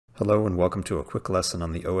Hello and welcome to a quick lesson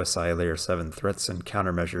on the OSI Layer 7 Threats and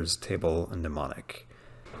Countermeasures table mnemonic.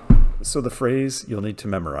 So the phrase you'll need to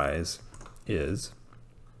memorize is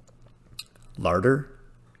larder,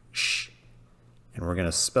 sh, and we're going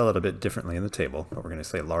to spell it a bit differently in the table, but we're going to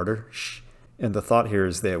say larder, sh. And the thought here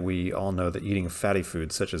is that we all know that eating fatty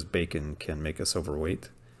foods such as bacon can make us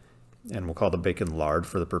overweight. And we'll call the bacon lard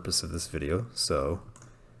for the purpose of this video. So,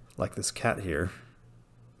 like this cat here,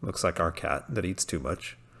 looks like our cat that eats too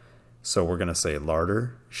much. So we're going to say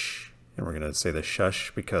larder, sh, and we're going to say the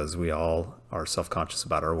shush because we all are self-conscious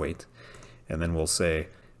about our weight. And then we'll say,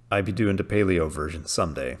 I be doing the paleo version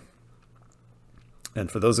someday. And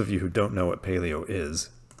for those of you who don't know what paleo is,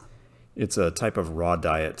 it's a type of raw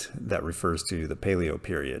diet that refers to the paleo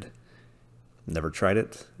period. Never tried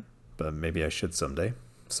it, but maybe I should someday.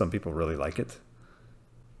 Some people really like it.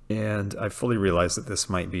 And I fully realize that this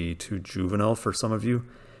might be too juvenile for some of you,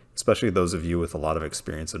 especially those of you with a lot of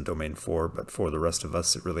experience in Domain 4, but for the rest of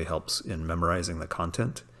us, it really helps in memorizing the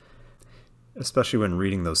content, especially when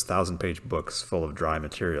reading those 1,000-page books full of dry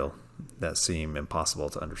material that seem impossible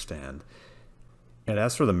to understand. And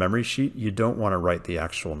as for the memory sheet, you don't want to write the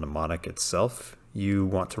actual mnemonic itself. You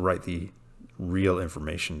want to write the real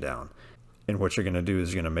information down. And what you're going to do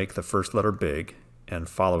is you're going to make the first letter big and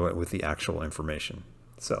follow it with the actual information.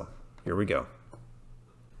 So here we go.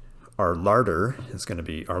 Our larder is going to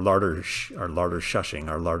be our larder shushing.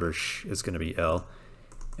 Our larder sh is going to be L-A-R-D-R-S-H.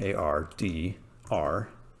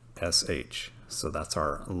 So that's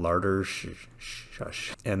our larder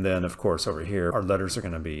shush. And then of course over here our letters are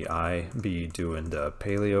going to be I be doing the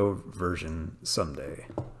paleo version someday.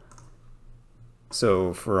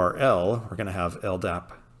 So for our L, we're going to have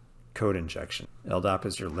LDAP code injection. LDAP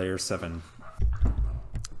is your layer 7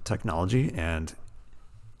 technology, and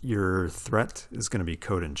your threat is going to be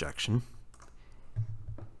code injection.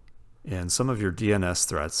 And some of your DNS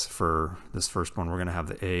threats, for this first one, we're going to have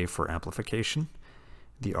the A for amplification.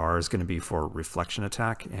 The R is going to be for reflection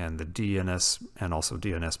attack, and the DNS and also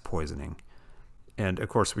DNS poisoning. And of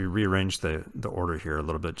course, we rearranged the order here a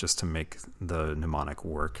little bit just to make the mnemonic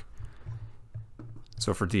work.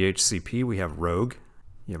 So for DHCP, we have rogue.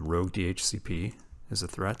 You have rogue DHCP as a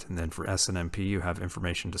threat. And then for SNMP, you have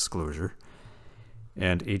information disclosure.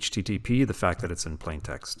 And HTTP, the fact that it's in plain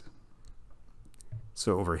text.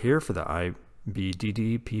 So over here for the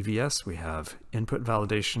IBDD PVS, we have input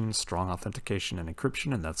validation, strong authentication, and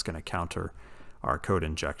encryption, and that's going to counter our code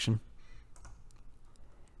injection.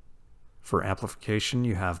 For amplification,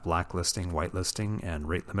 you have blacklisting, whitelisting, and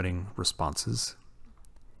rate limiting responses.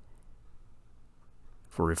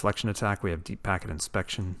 For reflection attack, we have deep packet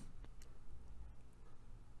inspection.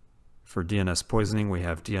 For DNS poisoning, we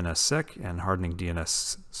have DNSSEC and hardening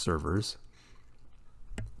DNS servers.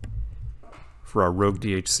 For our rogue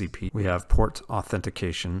DHCP, we have port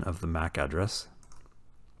authentication of the MAC address.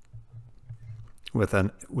 With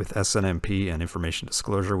SNMP and information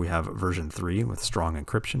disclosure, we have version 3 with strong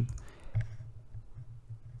encryption.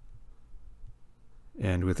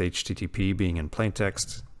 And with HTTP being in plain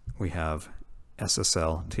text, we have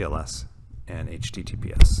SSL, TLS, and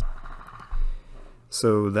HTTPS.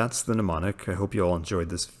 So that's the mnemonic. I hope you all enjoyed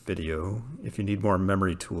this video. If you need more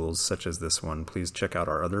memory tools such as this one, please check out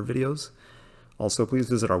our other videos. Also, please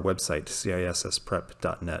visit our website,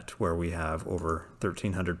 CISSPrep.net, where we have over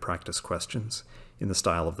 1,300 practice questions in the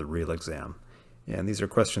style of the real exam. And these are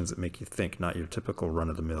questions that make you think, not your typical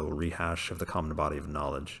run-of-the-mill rehash of the common body of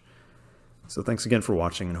knowledge. So thanks again for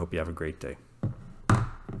watching, and hope you have a great day.